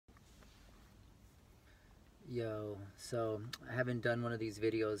Yo, so I haven't done one of these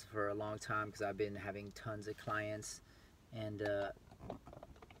videos for a long time because I've been having tons of clients, and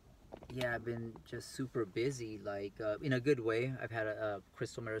yeah, I've been just super busy, like in a good way. I've had a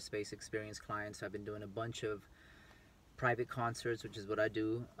Crystal Mirror Space Experience client, so I've been doing a bunch of private concerts, which is what I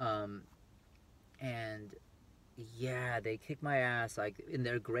do, and yeah, they kick my ass, like, and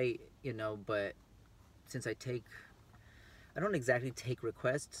they're great, but since I don't exactly take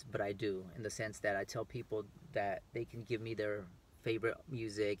requests, but I do, in the sense that I tell people that they can give me their favorite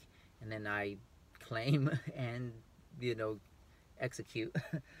music, and then I claim and you know execute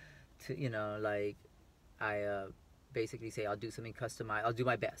to like I basically say I'll do something customized. I'll do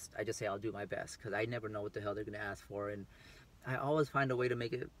my best. I just say I'll do my best because I never know what the hell they're gonna ask for, and I always find a way to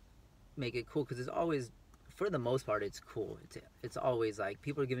make it cool because it's always, for the most part, it's cool. It's always like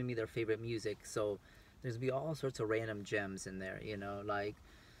people are giving me their favorite music, so there's be all sorts of random gems in there. Like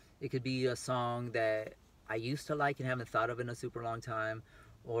it could be a song that I used to like and haven't thought of in a super long time,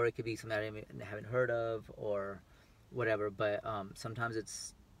 or it could be something I haven't heard of, or whatever. But sometimes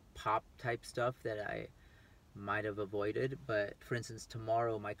it's pop type stuff that I might have avoided. But for instance,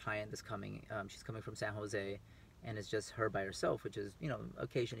 tomorrow my client is coming. She's coming from San Jose, and it's just her by herself, which is,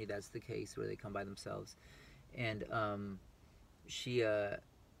 occasionally that's the case where they come by themselves. And she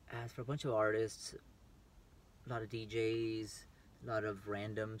asked for a bunch of artists, a lot of DJs, a lot of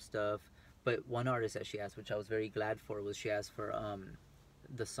random stuff. But one artist that she asked, which I was very glad for, was she asked for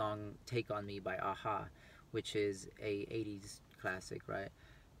the song "Take on Me" by Aha, which is a '80s classic, right?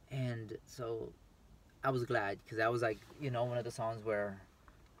 And so I was glad because that was like, one of the songs where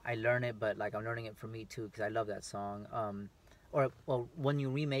I learn it, but like I'm learning it for me too because I love that song. Or well, when you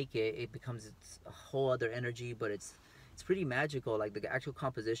remake it, it becomes a whole other energy, but it's pretty magical. Like the actual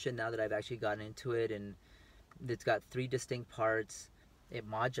composition, now that I've actually gotten into it, and it's got three distinct parts. It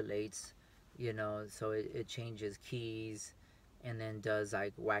modulates, so it changes keys, and then does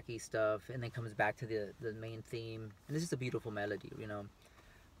like wacky stuff, and then comes back to the main theme, and it's just a beautiful melody.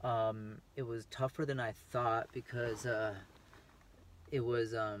 It was tougher than I thought because it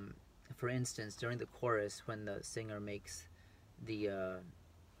was, for instance, during the chorus when the singer makes the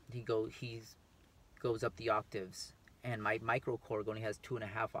he goes up the octaves, and my micro chord only has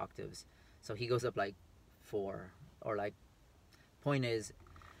 2.5 octaves, so he goes up like four, or like, point is,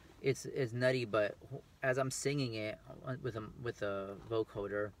 it's nutty. But as I'm singing it with a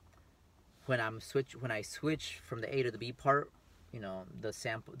vocoder, when I switch from the A to the B part,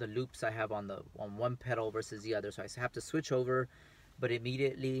 the loops I have on one pedal versus the other, so I have to switch over, but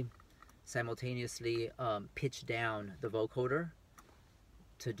immediately simultaneously pitch down the vocoder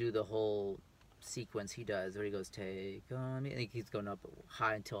to do the whole sequence he does where he goes "Take on me," and he keeps going up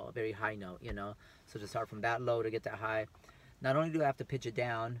high until a very high note. So to start from that low to get that high, not only do I have to pitch it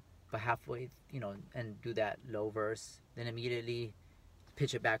down, but halfway, and do that low verse, then immediately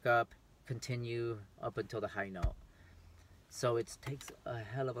pitch it back up, continue up until the high note. So it takes a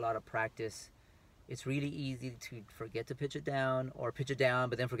hell of a lot of practice. It's really easy to forget to pitch it down, or pitch it down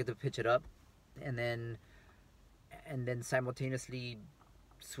but then forget to pitch it up, and then simultaneously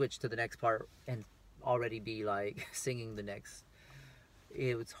switch to the next part and already be like singing the next.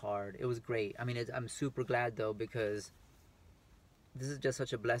 It was hard. It was great. I mean, I'm super glad though, because this is just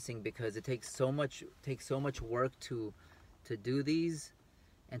such a blessing, because it takes so much work to do these,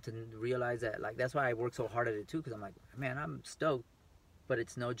 and to realize that, like, that's why I work so hard at it too, because I'm like, man, I'm stoked, but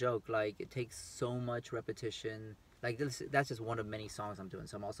it's no joke. Like, it takes so much repetition. Like, that's just one of many songs I'm doing.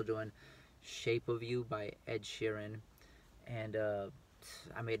 So I'm also doing "Shape of You" by Ed Sheeran, and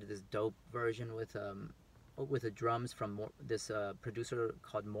I made this dope version with the drums from this producer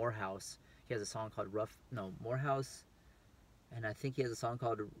called Morehouse. He has a song called Morehouse, and I think he has a song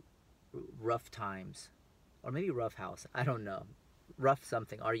called Rough Times, or maybe Rough House. I don't know, Rough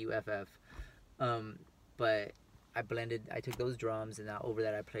something, RUFF. But I took those drums, and now over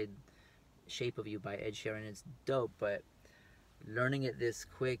that I played "Shape of You" by Ed Sheeran. It's dope, but learning it this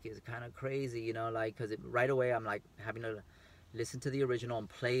quick is kind of crazy, like, because right away I'm like having to listen to the original and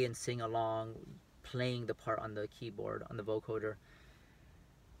play and sing along, playing the part on the keyboard, on the vocoder.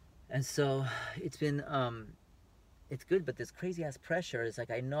 And so it's been it's good, but this crazy ass pressure, it's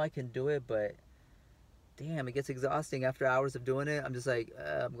like I know I can do it, but damn, it gets exhausting after hours of doing it. I'm just like,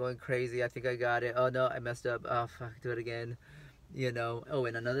 I'm going crazy. I think I got it. Oh no, I messed up. Oh fuck, do it again. Oh,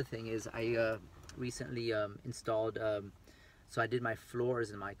 and another thing is, I recently installed, so I did my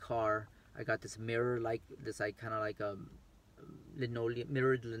floors in my car. I got this mirror, like this, like kind of like a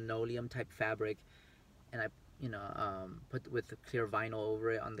mirrored linoleum type fabric, and I put with the clear vinyl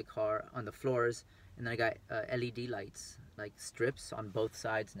over it on the floors, And then I got LED lights, like strips on both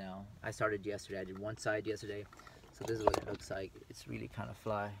sides now. I started yesterday. I did one side yesterday. So this is what it looks like. It's really kind of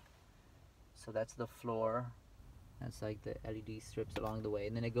fly. So that's the floor. That's like the LED strips along the way.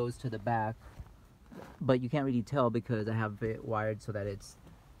 And then it goes to the back. But you can't really tell because I have it wired so that it's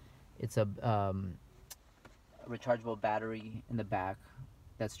a rechargeable battery in the back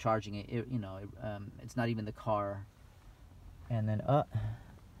that's charging it. It's not even the car. And then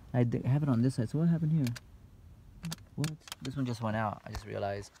I have it on this side. So what happened here? What? This one just went out. I just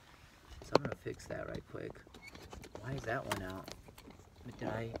realized. So I'm gonna fix that right quick. Why is that one out? Did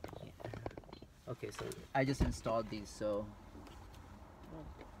I? Yeah. Okay, so I just installed these. So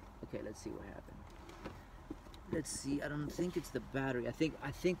okay, let's see what happened. Let's see. I don't think it's the battery. I think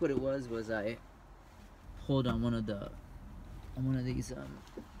what it was I pulled on one of these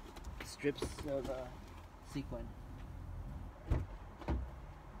strips of sequin.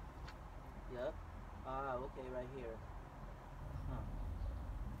 Yep. Ah, okay, right here. Huh.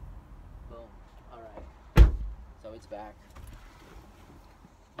 Boom. Alright. So it's back.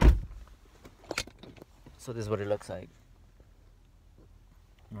 So this is what it looks like.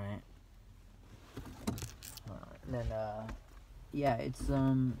 Right. And then yeah, it's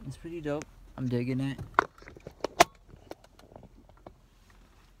pretty dope. I'm digging it.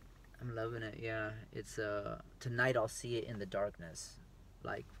 I'm loving it. Yeah, it's tonight I'll see it in the darkness.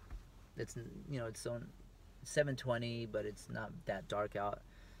 Like it's it's on 7:20, but it's not that dark out.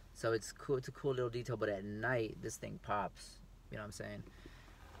 So it's cool. It's a cool little detail. But at night, this thing pops. You know what I'm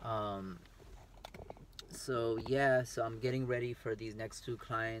saying? So yeah. So I'm getting ready for these next two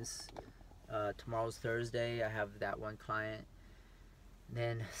clients. Tomorrow's Thursday. I have that one client.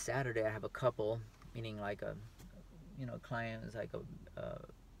 Then Saturday I have a couple, meaning like a client is like a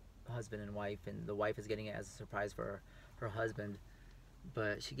husband and wife, and the wife is getting it as a surprise for her husband.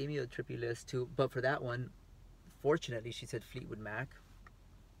 But she gave me a trippy list too. But for that one, fortunately, she said Fleetwood Mac,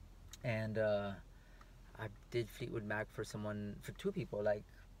 and I did Fleetwood Mac for two people. Like,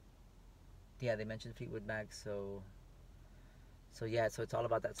 yeah, they mentioned Fleetwood Mac, so yeah, so it's all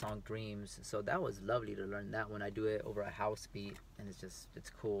about that song Dreams. So that was lovely to learn that one. I do it over a house beat, and it's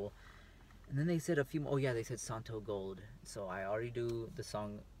cool. And then they said a few more. Oh yeah, they said Santo Gold. So I already do the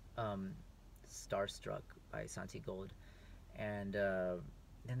song Starstruck by Santi Gold. And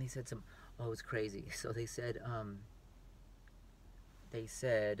then they said it's crazy. So they said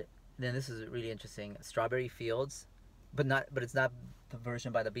then this is really interesting, Strawberry Fields, but it's not the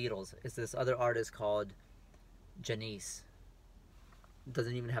version by the Beatles. It's this other artist called Janice.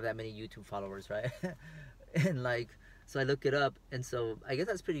 Doesn't even have that many YouTube followers, right? And like, so I look it up, and so I guess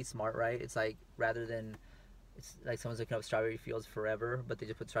that's pretty smart, right? It's like, rather than, it's like someone's looking up Strawberry Fields Forever, but they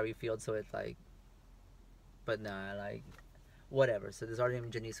just put Strawberry Fields, so it's like, but nah, like, whatever. So there's already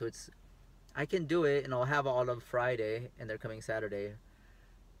named Janice, so I can do it, and I'll have all of Friday, and they're coming Saturday.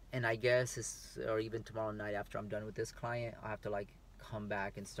 And I guess or even tomorrow night after I'm done with this client, I'll have to like come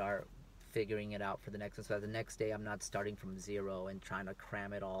back and start figuring it out for the next one. So the next day I'm not starting from zero and trying to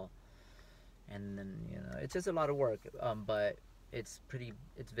cram it all. And then, it's just a lot of work. But I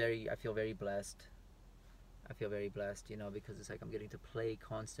feel very blessed. Because it's like I'm getting to play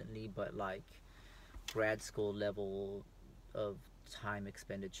constantly, but like grad school level of time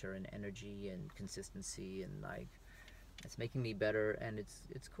expenditure and energy and consistency, and like it's making me better, and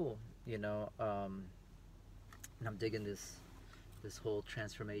it's cool, and I'm digging this whole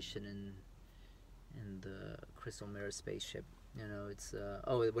transformation in the crystal mirror spaceship. It's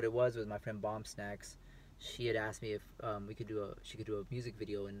what it was with my friend Bomb Snacks. She had asked me if she could do a music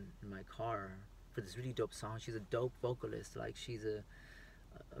video in my car for this really dope song. She's a dope vocalist. Like, she's a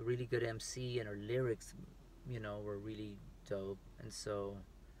really good MC, and her lyrics were really dope. And so,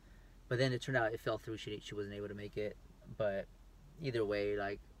 but then it turned out it fell through. She wasn't able to make it. But either way,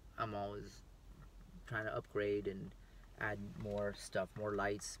 like, I'm always trying to upgrade and add more stuff, more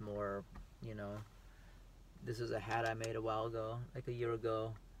lights, more, This is a hat I made a while ago, like a year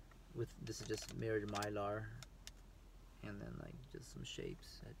ago. This is just mirrored mylar, and then like just some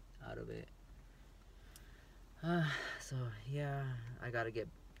shapes out of it. So yeah, I gotta get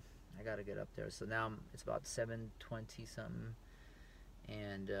up there. So now it's about 7:20 something,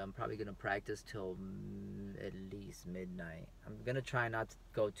 and I'm probably gonna practice till at least midnight. I'm gonna try not to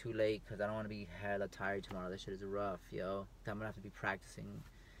go too late because I don't want to be hella tired tomorrow. That shit is rough, yo. I'm gonna have to be practicing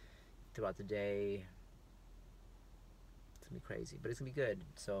throughout the day. It's gonna be crazy, but it's gonna be good.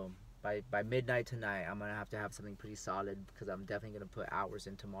 So by midnight tonight, I'm gonna have to have something pretty solid, because I'm definitely gonna put hours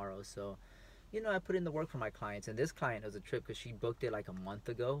in tomorrow. So, I put in the work for my clients, and this client was a trip because she booked it like a month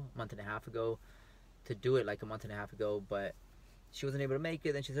and a half ago, to do it like a month and a half ago. But she wasn't able to make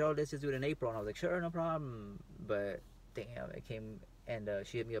it. Then she said, "Oh, let's just do it in April." And I was like, "Sure, no problem." But damn, it came, and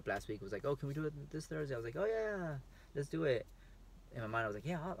she hit me up last week. It was like, "Oh, can we do it this Thursday?" I was like, "Oh yeah, let's do it." In my mind, I was like,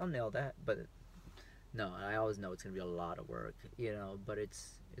 "Yeah, I'll nail that." But no, I always know it's gonna be a lot of work, you know. But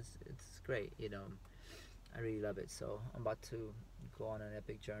it's great, you know. I really love it. So I'm about to go on an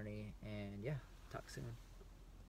epic journey, and yeah, talk soon.